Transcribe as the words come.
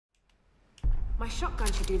My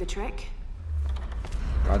shotgun should do the trick.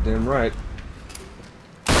 Goddamn right.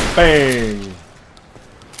 Bang!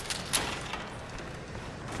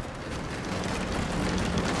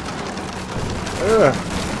 Ugh.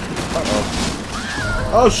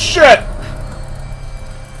 Uh-oh. Oh shit!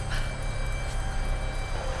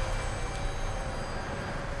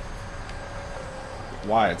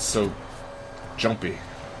 Why it's so jumpy.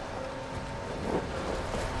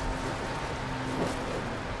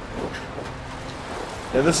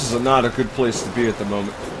 Yeah, this is not a good place to be at the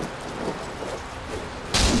moment.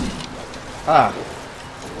 Ah.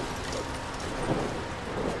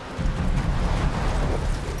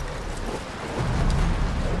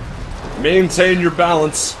 Maintain your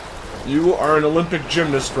balance. You are an Olympic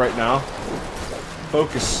gymnast right now.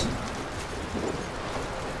 Focus.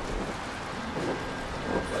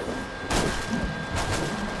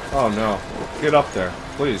 Oh no. Get up there,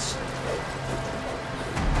 please.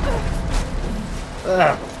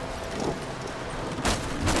 Ah.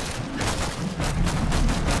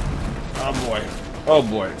 Oh boy. Oh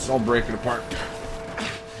boy, it's all breaking apart.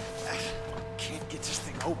 Can't get this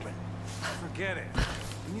thing open. Forget it.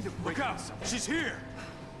 We need to break out. She's here.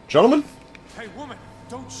 Gentlemen? Hey, woman,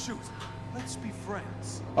 don't shoot. Let's be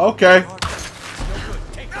friends. Okay. No good.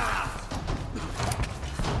 Take her out.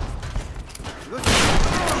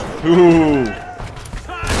 Ooh.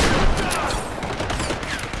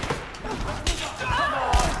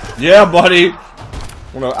 Yeah, buddy.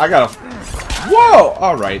 Well, no, I gotta. Whoa!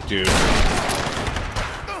 All right, dude.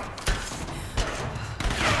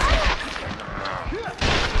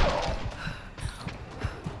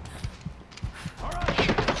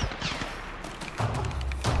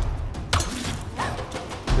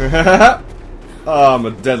 Oh, I'm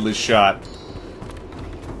a deadly shot.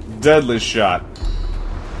 Deadly shot.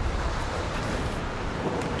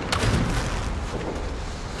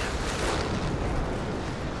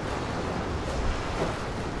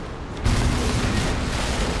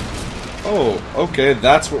 Oh, okay,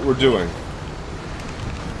 that's what we're doing.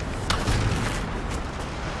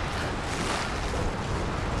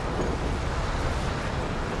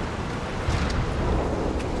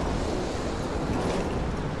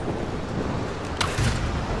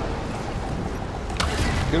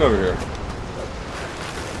 Get over here.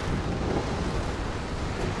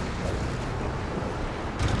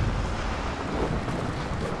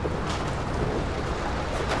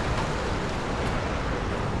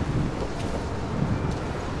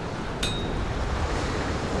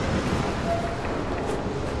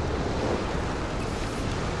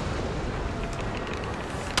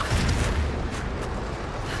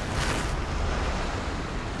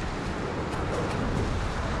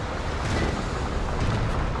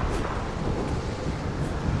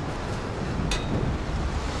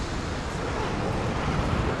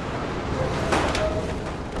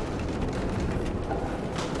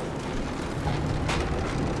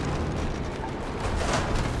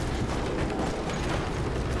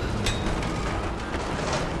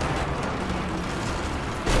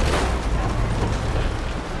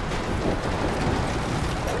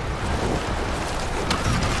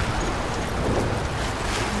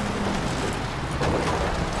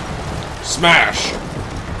 Smash!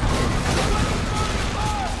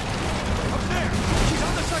 Up there. She's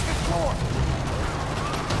on the second floor.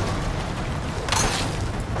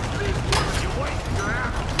 You wait, you're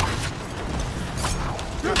out.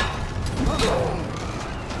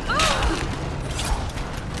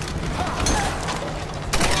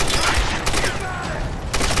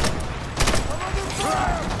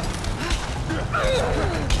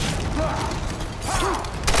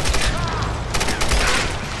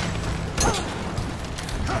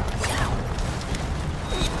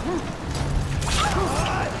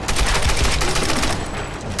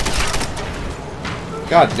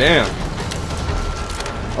 God damn.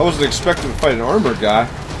 I wasn't expecting to fight an armored guy.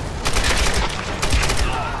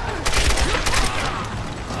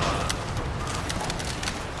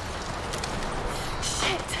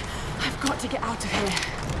 Shit! I've got to get out of here.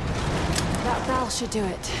 That bell should do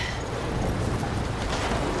it.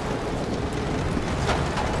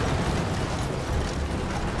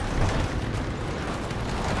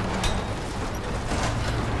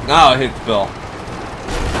 Now I hit the bell.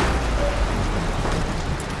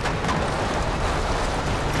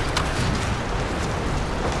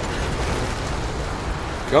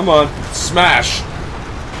 Come on, smash!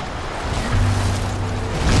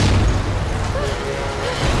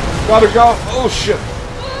 Gotta go! Oh shit!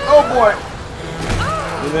 Oh boy!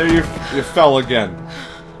 And there you fell again.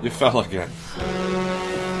 You fell again.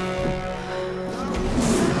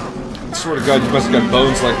 I swear to God, you must have got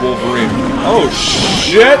bones like Wolverine. Oh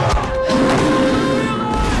shit!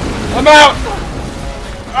 I'm out!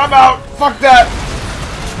 I'm out! Fuck that!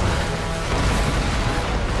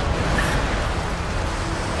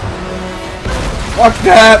 Fuck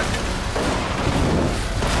that!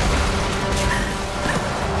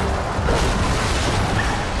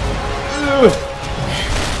 Ugh.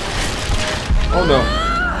 Oh no.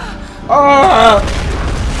 Ah!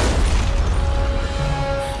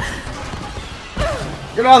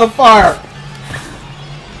 Get out of the fire!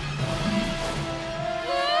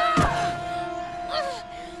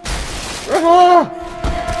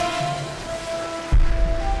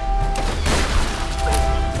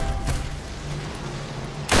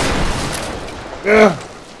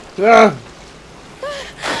 Ah!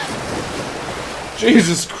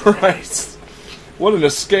 Jesus Christ! What an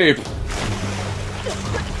escape!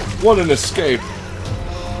 What an escape!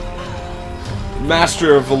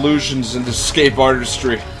 Master of illusions and escape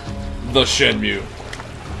artistry, the Shenmue.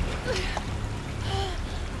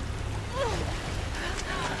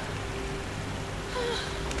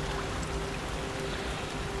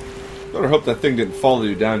 Better hope that thing didn't follow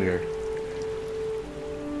you down here.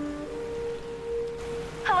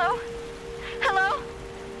 Hello? Hello?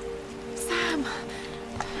 Sam!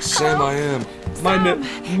 Sam, I am. My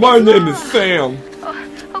name is Sam.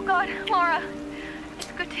 Oh God, Laura.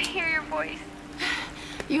 It's good to hear your voice.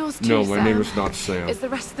 Yours too, No, my Sam. name is not Sam. Is the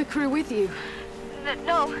rest of the crew with you?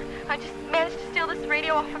 No, I just managed to steal this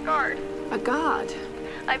radio off a guard. A guard?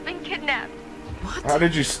 I've been kidnapped. What? How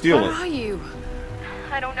did you steal Where it? are you?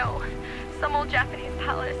 I don't know. Some old Japanese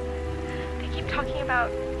palace. They keep talking about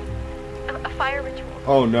a fire ritual.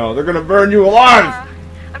 Oh no, they're gonna burn you alive! Laura,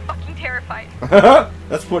 I'm fucking terrified.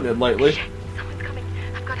 That's putting it lightly. Shit, someone's coming.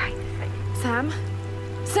 I've got to hide this thing. Sam?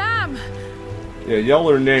 Sam! Yeah, yell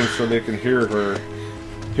her name so they can hear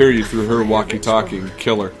you through her walkie-talkie and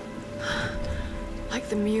kill her. Like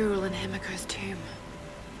the mural in Himiko's tomb.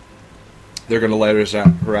 They're gonna light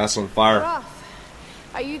her ass on fire. Roth,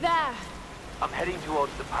 are you there? I'm heading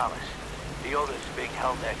towards the palace. The others being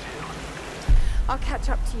held there too. I'll catch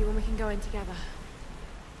up to you when we can go in together.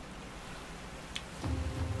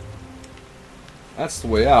 That's the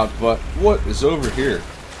way out, but what is over here?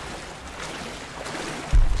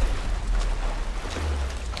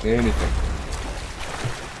 Anything.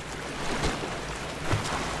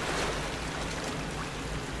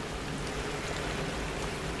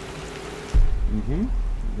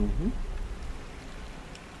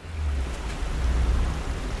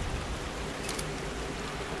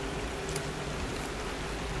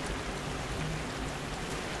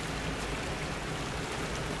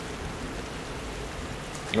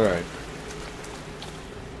 Alright.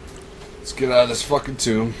 Let's get out of this fucking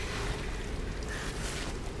tomb.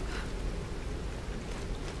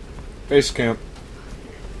 Base camp.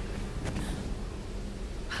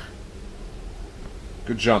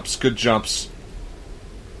 Good jumps, good jumps.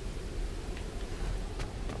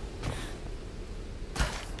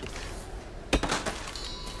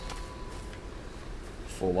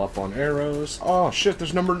 Full up on arrows. Oh shit,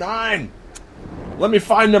 there's number 9! Let me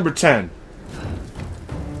find number 10.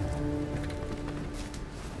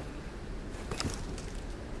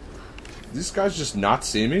 These guys just not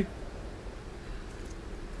see me?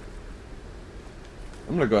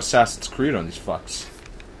 I'm gonna go Assassin's Creed on these fucks.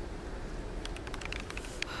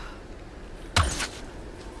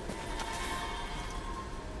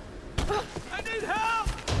 I need help!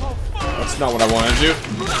 Oh, fuck! That's not what I want to do.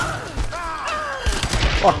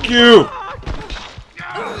 Fuck you!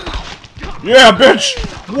 Yeah, bitch!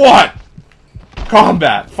 What?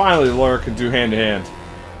 Combat! Finally, Laura can do hand-to-hand.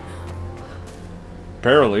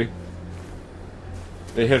 Barely.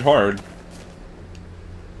 They hit hard.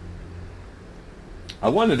 I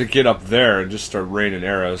wanted to get up there and just start raining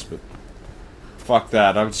arrows, but fuck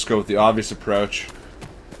that. I'll just go with the obvious approach.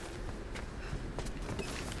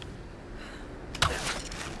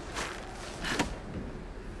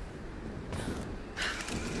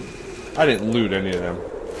 I didn't loot any of them.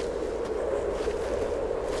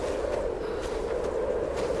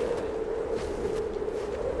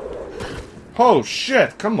 Oh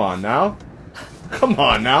shit, come on now. Come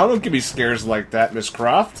on now, don't give me scares like that, Miss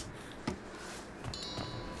Croft.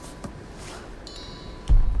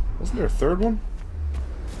 Wasn't there a third one?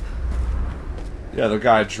 Yeah, the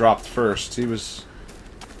guy dropped first. Did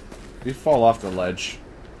he fall off the ledge?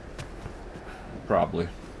 Probably.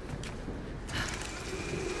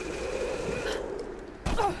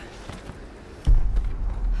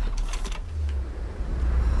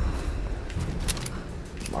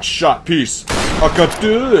 My shot piece. A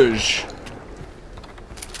cartouche.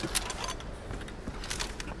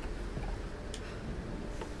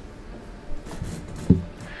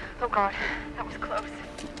 Oh God, that was close.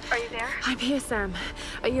 Are you there? I'm here, Sam.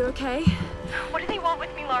 Are you okay? What do they want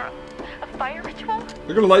with me, Laura? A fire ritual?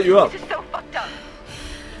 They're gonna light you up. This is so fucked up.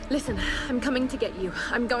 Listen, I'm coming to get you.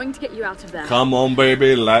 I'm going to get you out of there. Come on,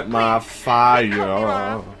 baby, light my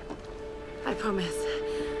fire. I promise.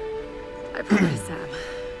 I promise, Sam.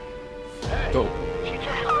 Go.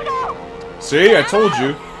 Oh no! See, I told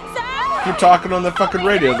you. Sam! Keep talking on the fucking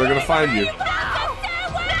radio, they're gonna find you.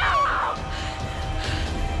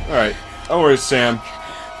 Alright, don't worry, Sam.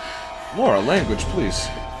 Laura, language, please.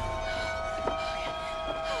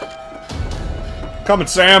 Coming,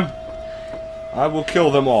 Sam! I will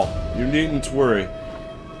kill them all. You needn't worry.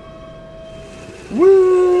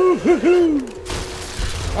 Woo hoo hoo!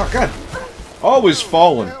 Oh god. Always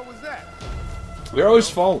falling. What the hell was that? They're always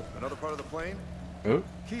falling. Another part of the plane? Oh.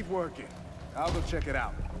 Keep working. I'll go check it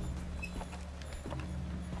out.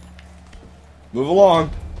 Move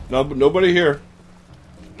along. No, nobody here.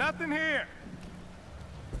 Nothing here.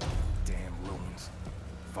 Damn ruins.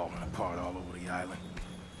 Falling apart all over the island.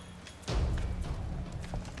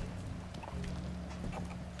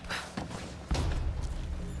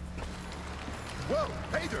 Whoa,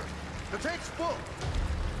 Hader! The tank's full!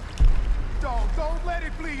 Don't let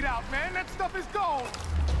it bleed out, man! That stuff is gold!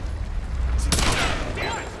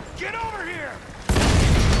 Damn it! Get over here!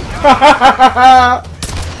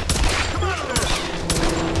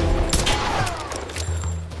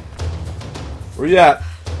 Where you at?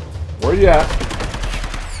 Where you at?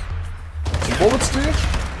 Some bullets to you?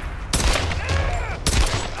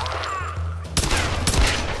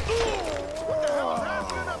 What the hell is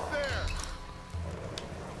happening up there?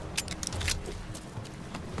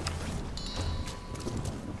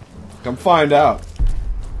 Come find out.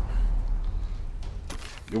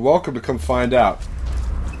 You're welcome to come find out.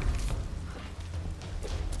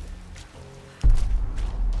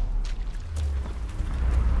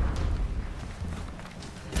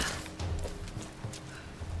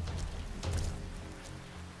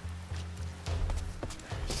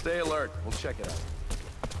 Stay alert. We'll check it out.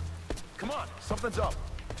 Come on, something's up.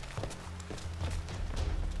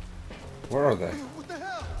 Where are they? What the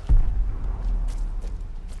hell?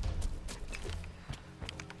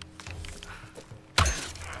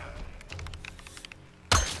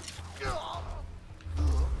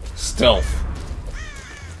 Stealth.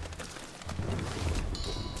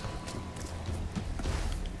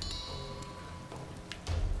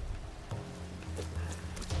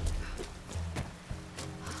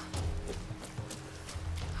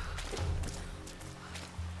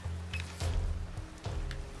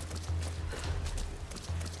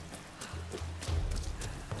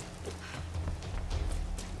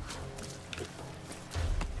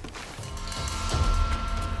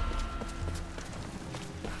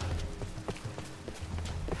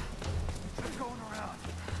 Going around.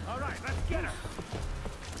 All right, let's get her.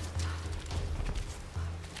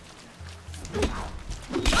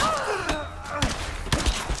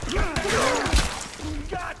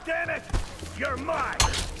 God damn it! You're mine.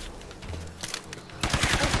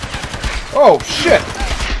 Oh shit!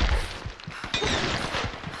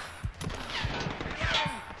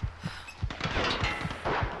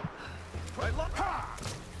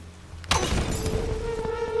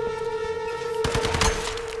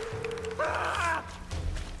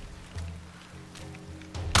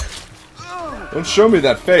 Don't show me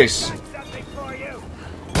that face. Something for you.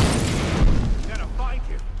 Gonna find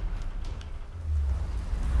you.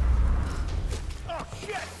 Oh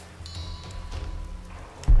shit!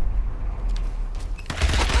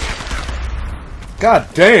 God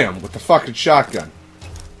damn, with the fucking shotgun.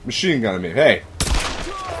 Machine gun at me. Hey.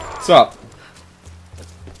 What's up?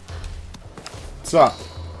 What's up?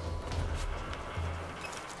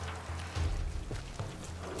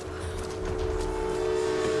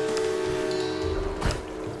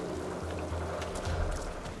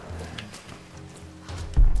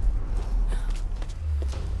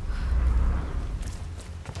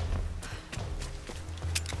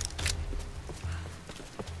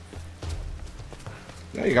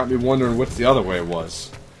 Now you got me wondering what the other way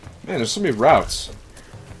was. Man, there's so many routes.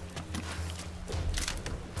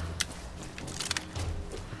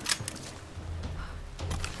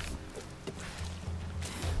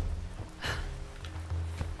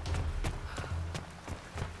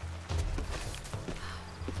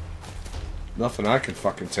 Nothing I can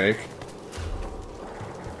fucking take.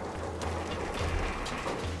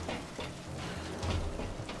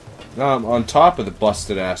 Now I'm on top of the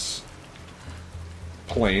busted ass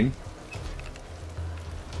plane.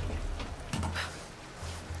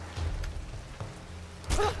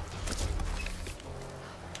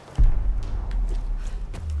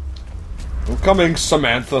 I'm coming,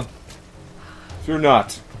 Samantha. Fear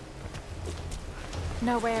not.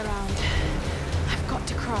 No way around. I've got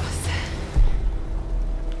to cross.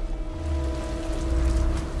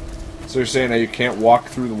 So you're saying that you can't walk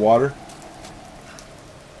through the water?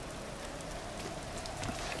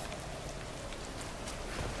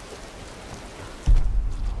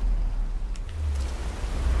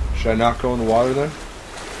 Should I not go in the water then?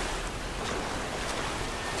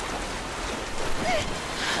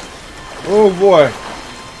 Oh boy.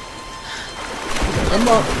 Come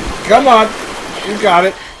on. Come on. You got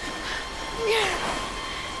it.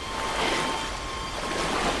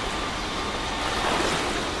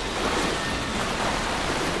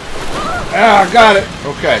 Ah, got it.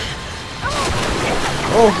 Okay.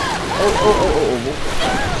 Oh.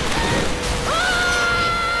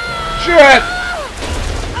 Shit!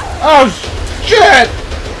 Oh, shit!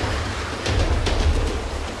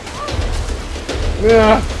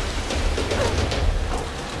 Yeah.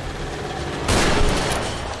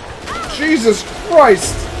 Jesus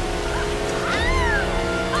Christ!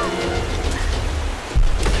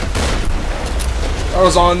 I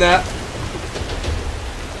was on that.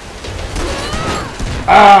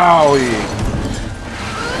 Owie!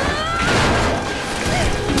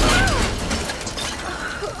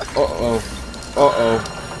 Uh-oh. Uh-oh.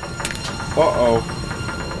 Uh-oh.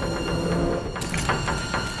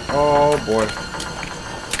 Oh, boy.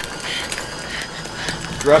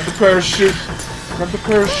 Grab the parachute. Grab the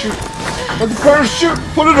parachute. Grab the parachute!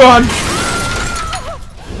 Put it on!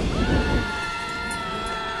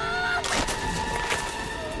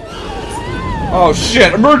 Oh,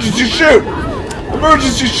 shit! Emergency shoot!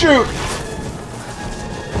 Emergency shoot!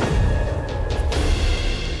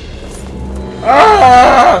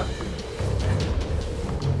 Ah!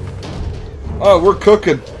 Oh, we're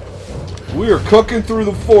cooking. We are cooking through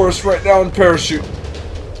the forest right now in parachute.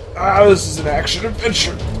 Ah, this is an action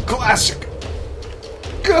adventure. Classic.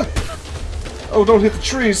 Gah. Oh, don't hit the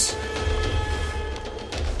trees.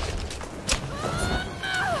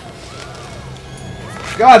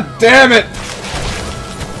 God damn it!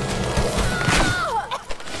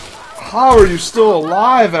 How are you still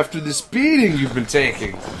alive after this beating you've been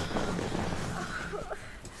taking?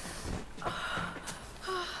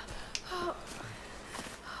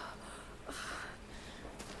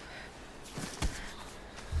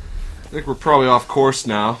 I think we're probably off course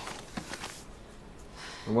now.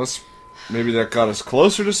 Unless maybe that got us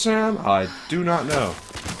closer to Sam? I do not know.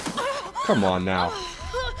 Come on now.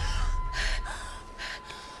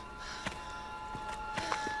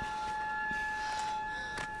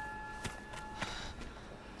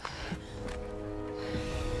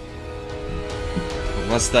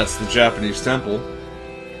 Unless that's the Japanese temple.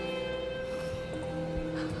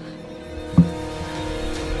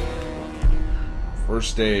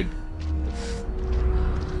 First aid.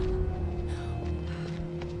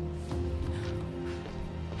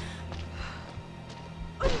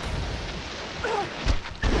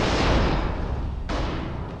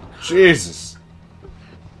 Jesus.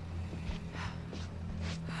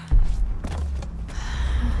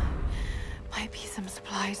 Might be some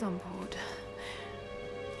supplies on board.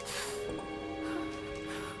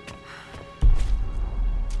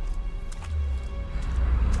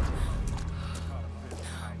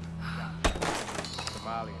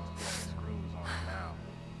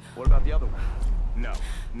 What about the other one? No,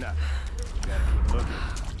 nothing. Gotta keep looking.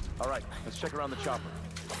 All right, let's check around the chopper.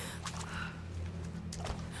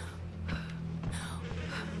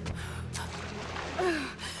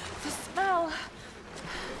 The smell.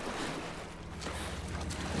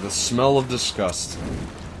 The smell of disgust.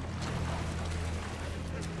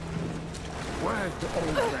 Where's the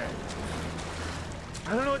old man?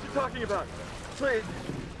 I don't know what you're talking about. Please.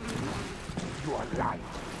 You are lying.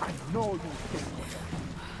 I know you think.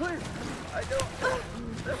 Please. I don't.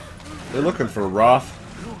 They're looking for Roth.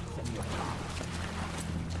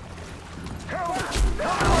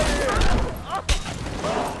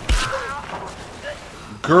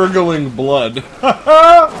 Gurgling blood.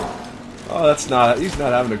 Oh, that's not. He's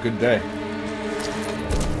not having a good day.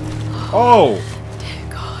 Oh! Dear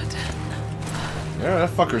God. Yeah, that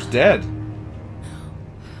fucker's dead.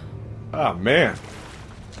 Ah, man.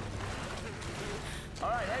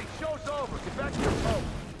 Alright, hey, show's over. Get back to your boat.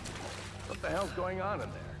 What the hell's going on in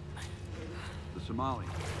there? The Somali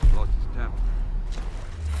lost his temper.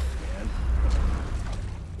 And?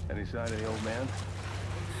 Any sign of the old man?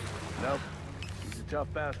 Nope. He's a tough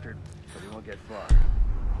bastard, but he won't get far.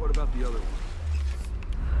 What about the other ones?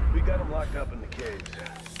 We got him locked up in the caves.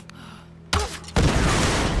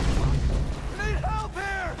 We need help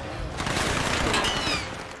here!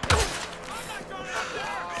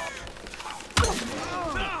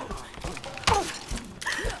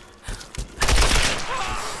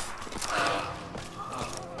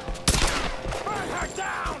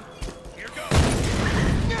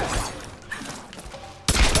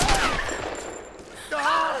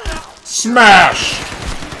 Smash!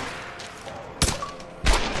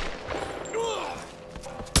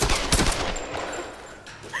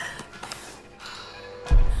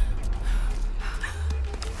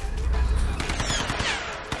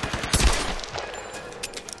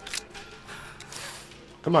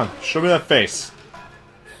 Come on, show me that face.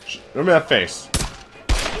 Show me that face.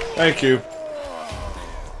 Thank you.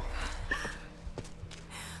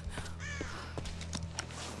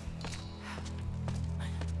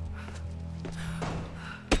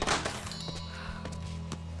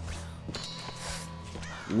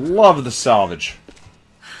 Love the salvage.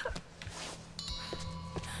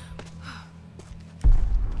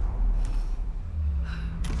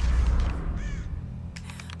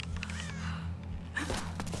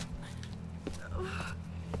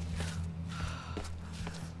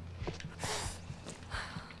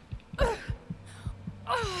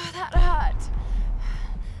 That hurt.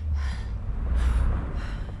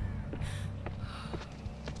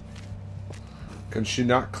 Can she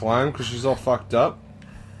not climb because she's all fucked up?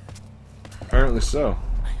 Apparently so.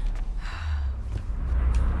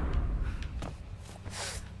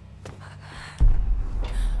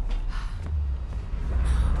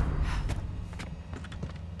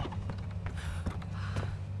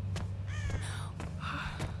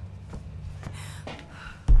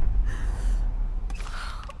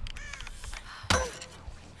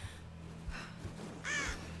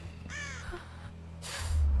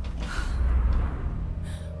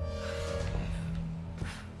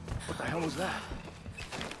 What the hell was that?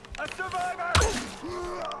 A survivor!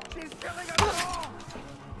 She's killing us all!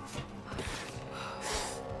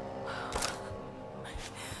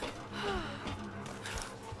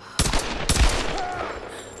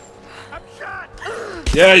 I'm shot!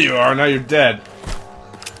 Yeah, you are. Now you're dead.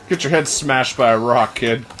 Get your head smashed by a rock,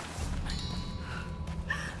 kid.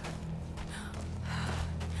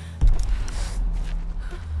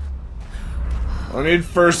 I need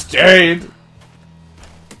first aid.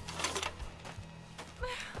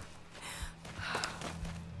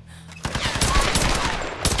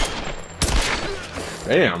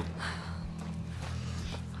 Damn.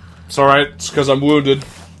 It's alright, it's because I'm wounded.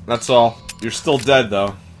 That's all. You're still dead,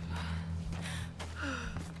 though.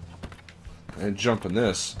 I ain't jumping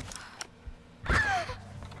this.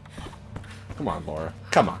 Come on, Laura.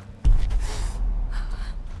 Come on.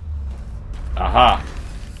 Aha.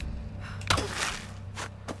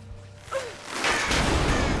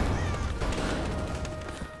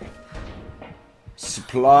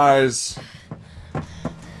 Supplies.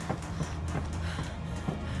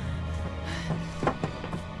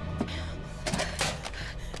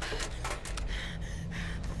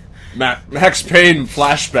 Max Payne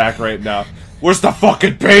flashback right now. Where's the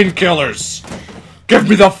fucking painkillers? Give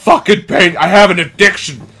me the fucking pain. I have an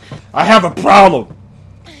addiction. I have a problem.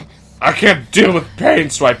 I can't deal with pain,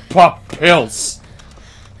 so I pop pills.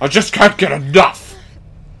 I just can't get enough.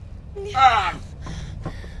 Ah.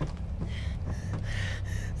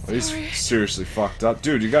 Oh, he's seriously fucked up.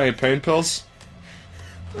 Dude, you got any pain pills?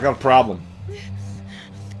 I got a problem.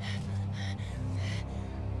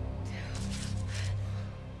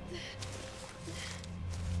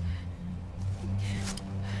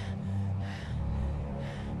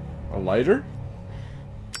 A lighter?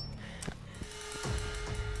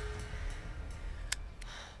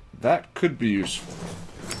 That could be useful.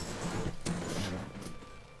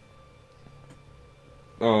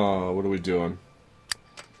 Oh, what are we doing?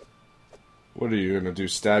 What are you gonna do?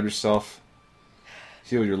 Stab yourself?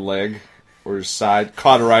 Heal your leg? Or your side?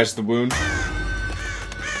 Cauterize the wound?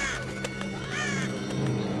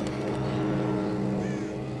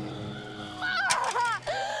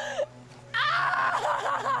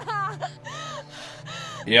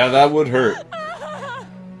 Yeah, that would hurt.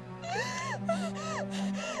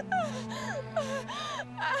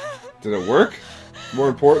 Did it work? More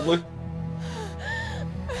importantly?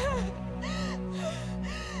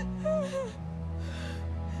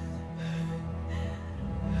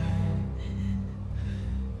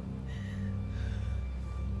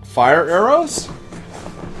 Fire arrows?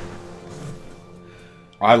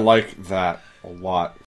 I like that a lot.